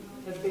range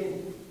has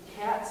been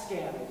CAT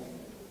scanning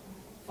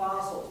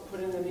fossils,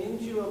 putting them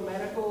into a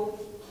medical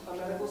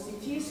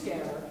CT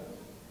scanner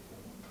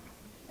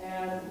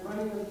and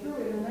running them through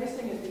it. And the nice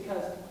thing is,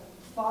 because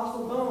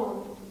fossil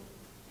bone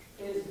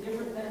is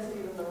different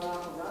density than the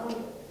rock around it,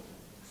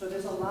 so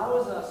this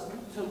allows us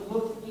to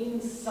look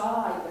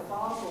inside the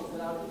fossils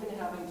without even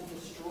having to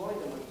destroy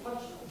them or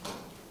touch them.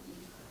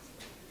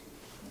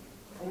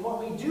 And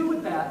what we do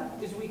with that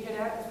is we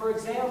can for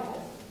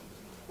example,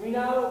 we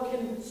now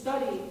can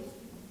study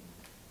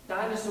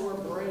dinosaur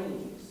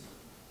brains,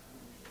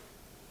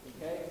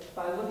 okay,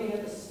 by looking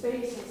at the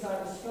space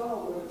inside the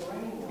skull where the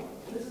brain was.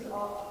 This is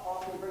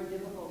often very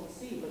difficult to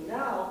see, but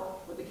now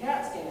with the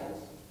CAT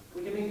scans,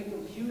 we can make a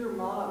computer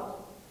model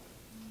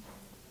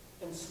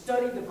and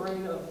study the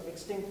brain of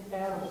extinct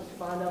animals to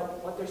find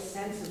out what their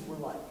senses were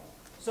like.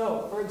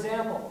 So, for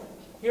example,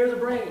 here's the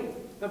brain.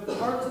 The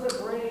parts of the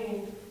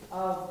brain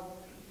of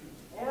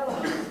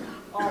animals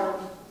are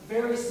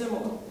very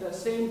similar. The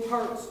same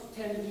parts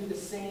tend to do have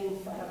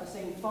the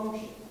same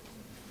function.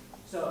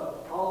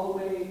 So, all the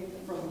way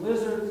from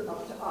lizards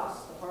up to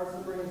us, the parts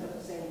of the brain have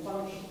the same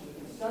function. We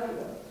can study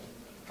them.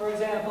 For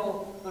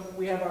example,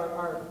 we have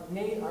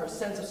our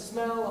sense of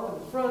smell up in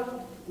the front.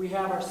 We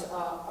have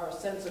our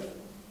sense of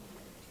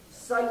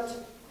sight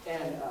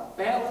and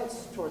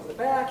balance towards the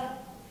back.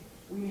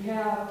 We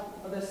have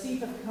the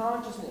seat of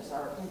consciousness,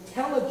 our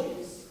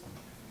intelligence,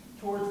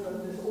 towards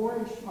this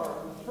orange part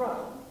in the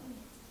front.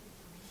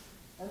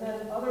 And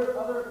then other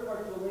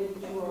parts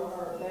related to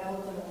our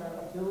balance and our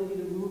ability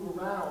to move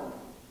around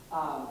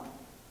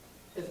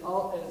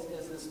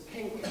is this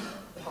pink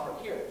part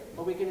here.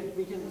 But we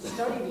can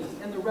study these,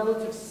 and the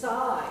relative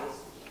size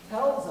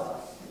tells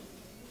us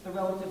the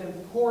relative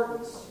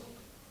importance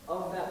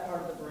of that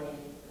part of the brain,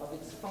 of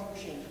its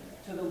function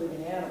to the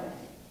living animal.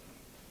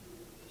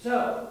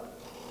 So,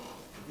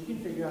 you can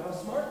figure out how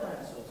smart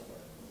dinosaurs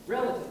were,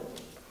 relatively.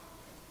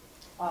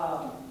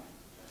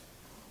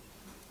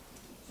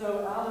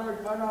 So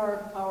on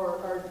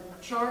our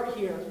chart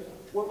here,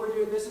 what we're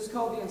doing, this is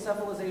called the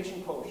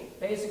encephalization quotient.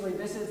 Basically,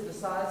 this is the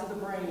size of the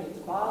brain, its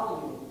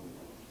volume,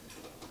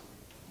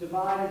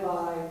 divided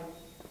by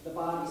the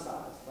body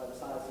size, by the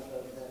size of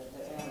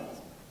the animal.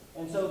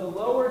 And so the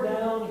lower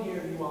down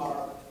here you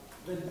are,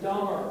 the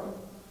dumber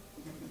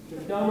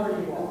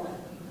you are.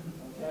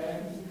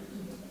 Okay?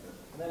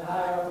 And then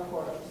higher up, of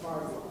course, the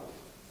smarter you are.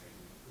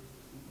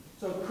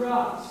 So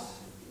crocs.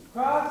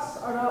 Crocs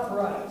are not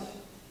bright.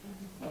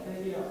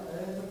 Okay,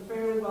 and it's a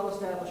fairly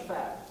well-established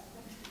fact.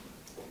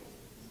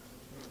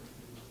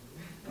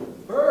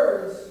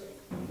 Birds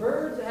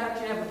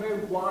actually have a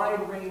very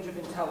wide range of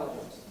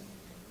intelligence.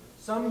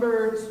 Some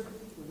birds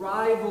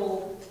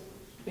rival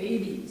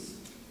babies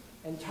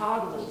and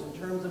toddlers in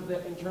terms of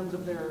their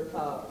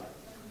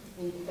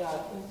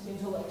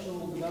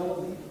intellectual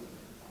development.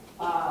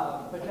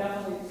 but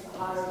definitely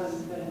higher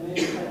than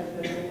many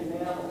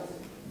mammals.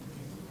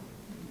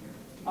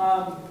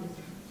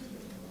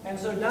 And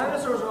so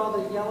dinosaurs are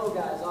all the yellow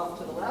guys off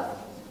to the left.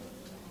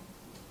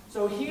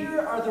 So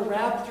here are the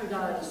raptor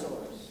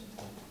dinosaurs.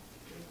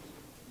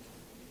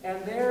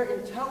 And their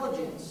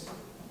intelligence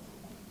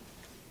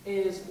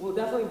will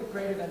definitely be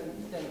greater than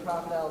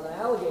crocodiles and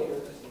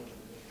alligators.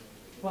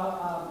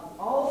 But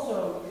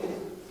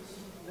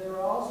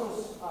they're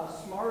also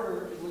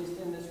smarter, at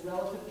least in this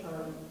relative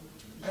term,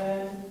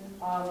 than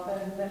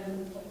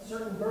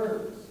certain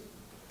birds.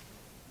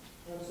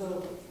 And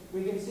so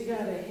we can see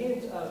kind of a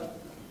hint of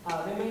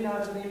they may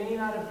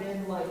not have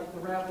been like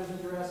the raptors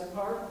in Jurassic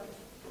Park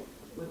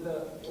with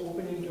the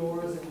opening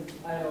doors and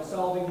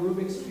solving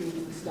Rubik's cubes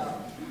and stuff.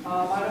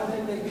 I don't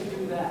think they could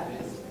do that.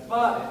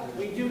 But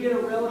we do get a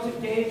relative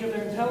gauge of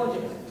their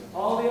intelligence.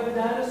 All the other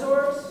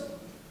dinosaurs,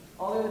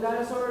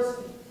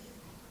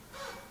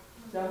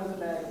 down with the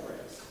bag of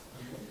bricks.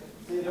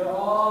 See, they're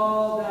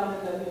all down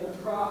in the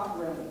croc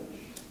range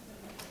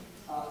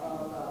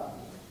of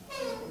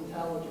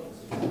intelligence.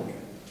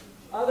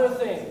 Other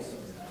things.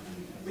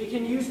 We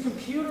can use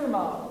computer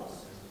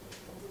models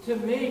to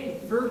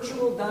make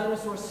virtual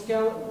dinosaur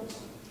skeletons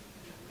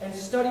and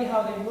study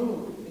how they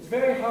move. It's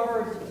very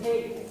hard to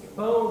take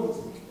bones,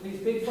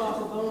 these big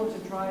fossil bones,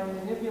 and try and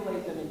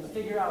manipulate them and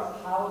figure out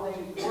how they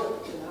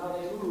work and how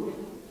they move.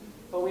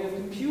 But we have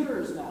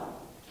computers now.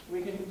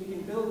 We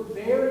can build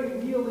very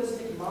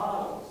realistic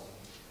models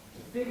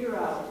to figure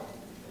out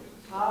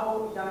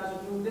how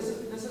dinosaurs move.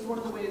 This is one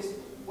of the ways,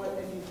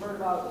 if you've heard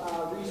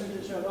about research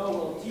that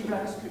showed,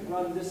 T-Rex could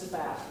run this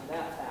fast or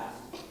that fast.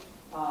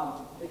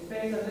 It's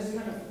based on this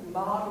kind of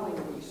modeling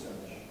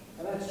research.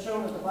 And that's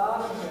shown at the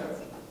bottom here,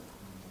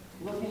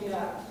 looking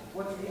at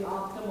what's the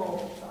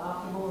optimal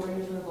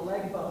arrangement of the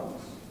leg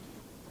bones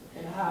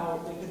and how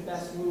they could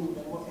best move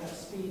and what kind of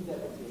speed that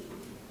would be.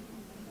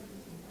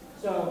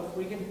 So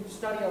we can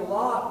study a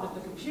lot with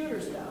the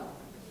computers now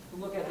to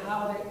look at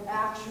how they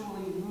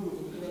actually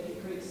move. And they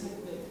can create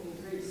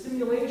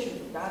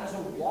simulations of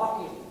dinosaurs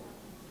walking,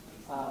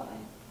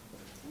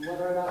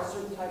 whether or not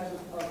certain types of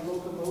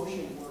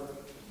locomotion they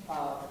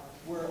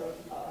were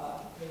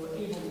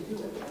able to do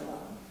it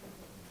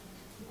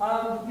or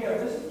not. Here,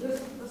 this is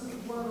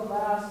one of the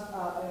last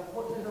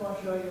important things I want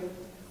to show you.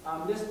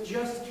 This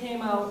just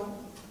came out,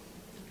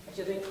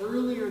 actually, I think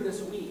earlier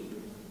this week.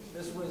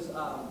 This was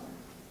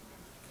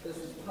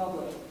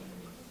public.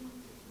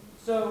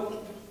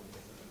 So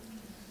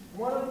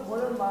one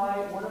of my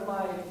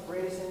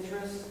greatest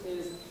interests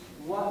is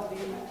what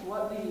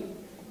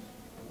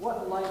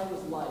life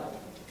was like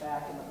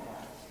back in the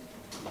past.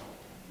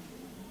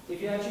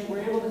 If you actually were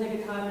able to take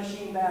a time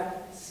machine back,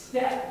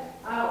 step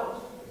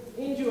out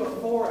into a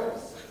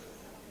forest,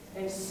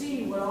 and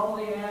see what all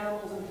the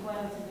animals and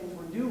plants and things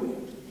were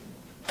doing.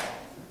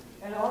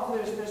 And also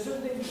there's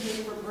certain things we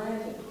take for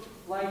granted,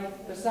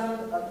 like the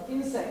sound of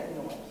insect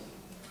noise.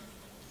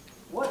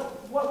 What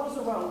was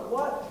around?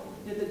 What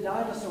did the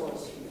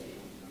dinosaurs hear?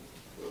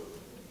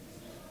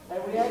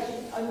 And we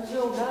actually,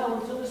 until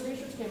this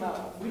research came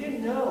out, we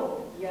didn't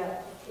know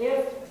yet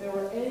if there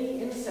were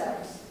any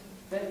insects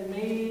that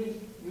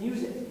made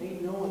music,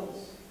 made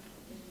noise.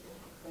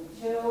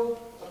 Until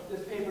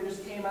this paper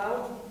just came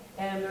out,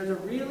 and there's a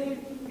really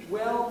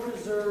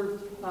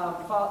well-preserved,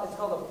 it's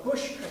called a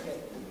bush cricket.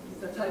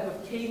 It's the type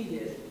of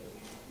katydid.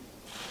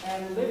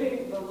 And the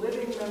living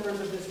members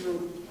of this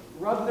group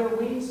rub their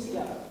wings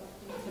together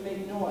to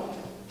make noise.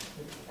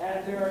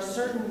 And there are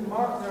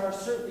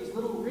these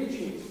little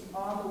ridges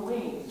on the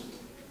wings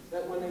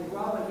that when they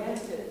rub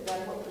against it,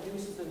 that's what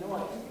produces the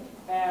noise.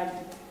 And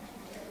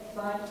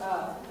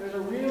there's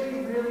a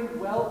really, really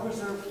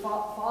well-preserved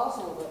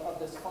fossil of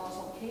this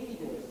fossil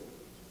katydid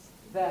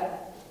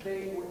that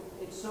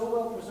it's so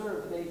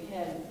well-preserved they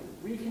can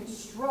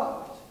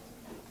reconstruct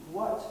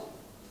what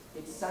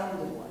it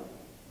sounded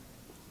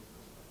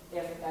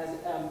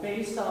like.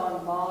 Based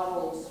on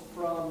models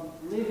from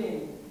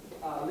living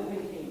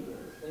kataydins.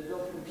 They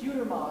built a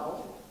computer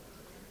model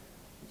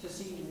to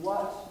see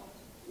what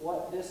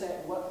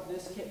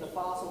the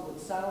fossil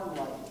would sound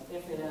like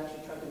if it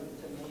actually tried to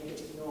make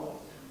its noise.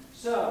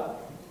 So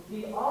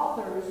the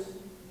authors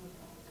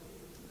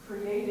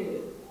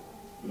created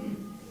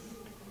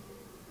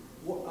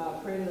a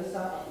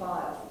sound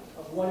file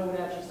of what it would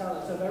actually sound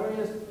like. So if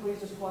everybody please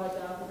just quiet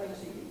down for a second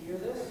so you can hear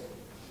this.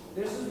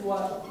 This is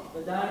what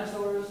the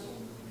dinosaurs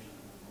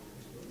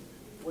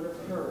would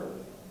have heard.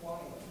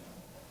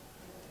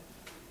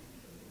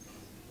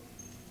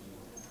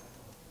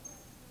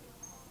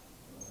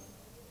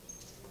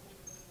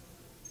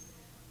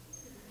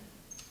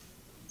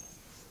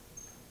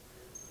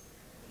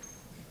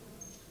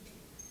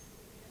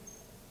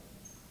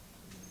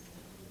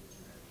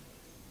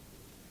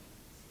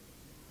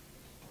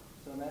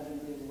 So imagine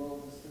being a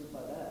little disturbed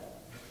by that.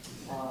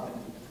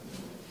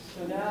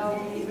 So now we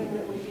can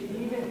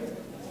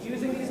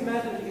using these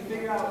methods, you can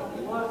figure out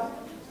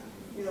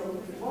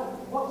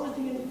what was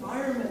the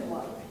environment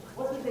like?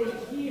 What did they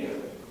hear?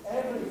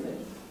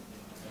 Everything.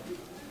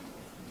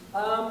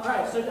 All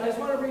right. So I just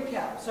want to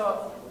recap.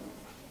 So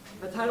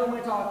the title of my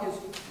talk is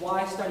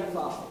Why Study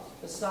Fossils?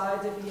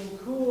 Besides it being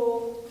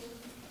cool,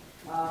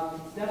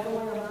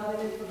 definitely I'm not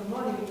in it for the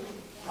money,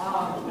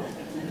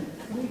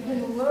 we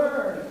can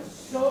learn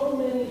so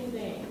many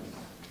things.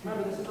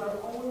 Remember, this is our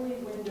only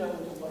window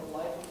into what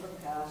life in the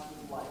past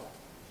was like.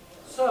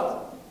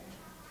 So,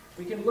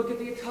 we can look at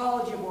the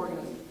ecology of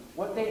organisms,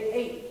 what they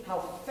ate, how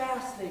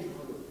fast they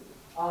grew,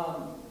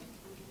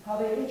 how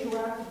they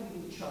interacted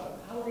with each other,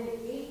 how they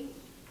ate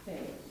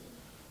things,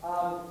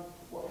 how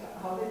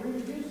they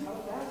reproduced, how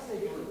fast they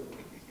grew,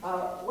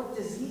 what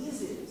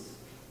diseases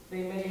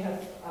they may have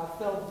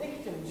fell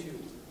victim to,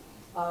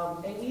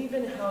 and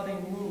even how they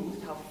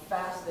moved, how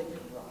fast they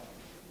could run,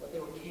 what they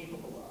were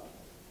capable of.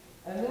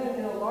 And then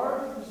in a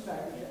larger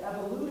perspective, the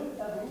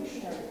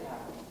evolutionary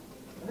pattern.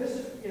 And this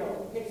is,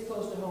 hits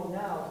close to home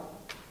now,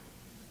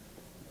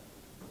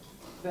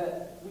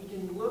 that we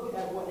can look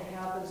at what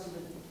happens to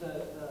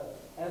the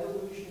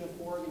evolution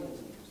of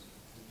organisms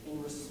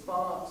in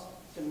response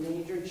to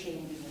major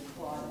changes in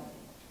climate.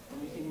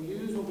 And we can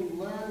use what we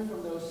learn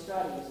from those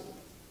studies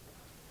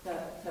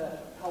to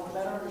help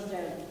better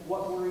understand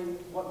what we're in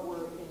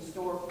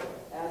store for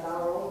as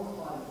our own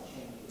climate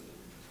changes.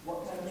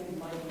 What kind of things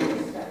might we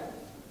expect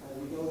as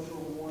we go through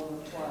a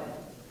warmer climate.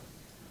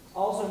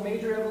 Also,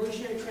 major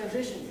evolutionary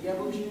transitions, the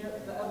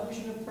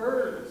evolution of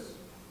birds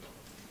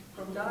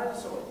from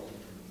dinosaurs.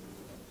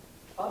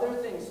 Other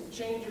things,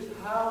 changes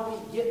how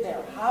we get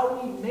there,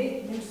 how we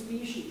make new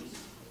species.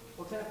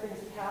 What kind of things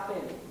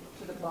happen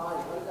to the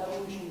body? How does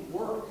evolution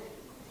work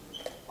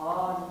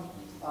on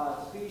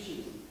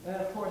species? And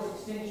of course,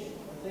 extinction.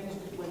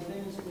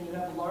 When you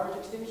have a large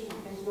extinction,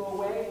 when things go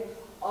away,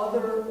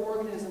 other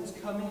organisms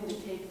come in to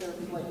take their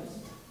place.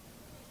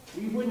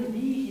 We wouldn't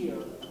be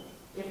here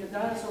if the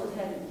dinosaurs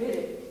hadn't been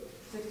it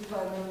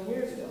 65 million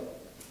years ago.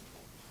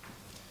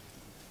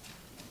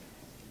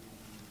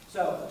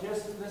 So,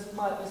 this is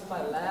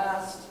my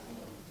last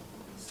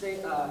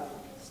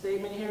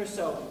statement here.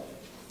 So,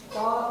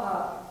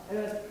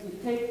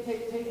 and take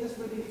this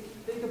with you.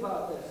 Think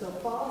about this. So,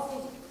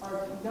 fossils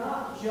are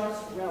not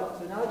just relics.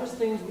 They're not just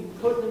things we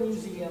put in a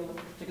museum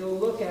to go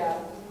look at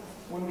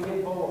when we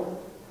get bored.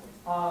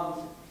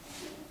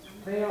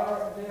 They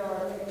are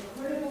a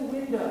critical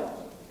window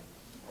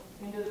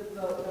into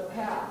the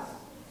past,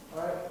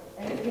 all right?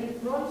 And it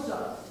confronts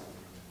us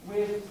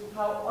with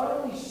how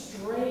utterly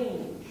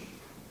strange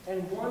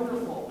and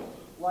wonderful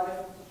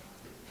life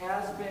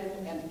has been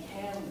and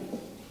can be.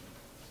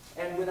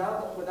 And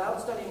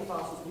without studying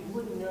fossils, we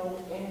wouldn't know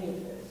any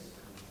of this.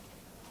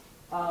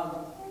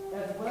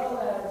 As well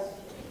as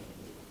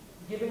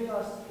giving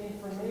us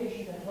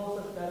information to help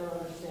us better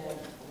understand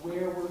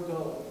where we're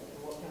going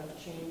and what kind of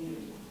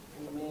changes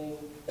we may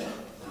be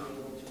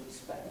able to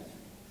expect.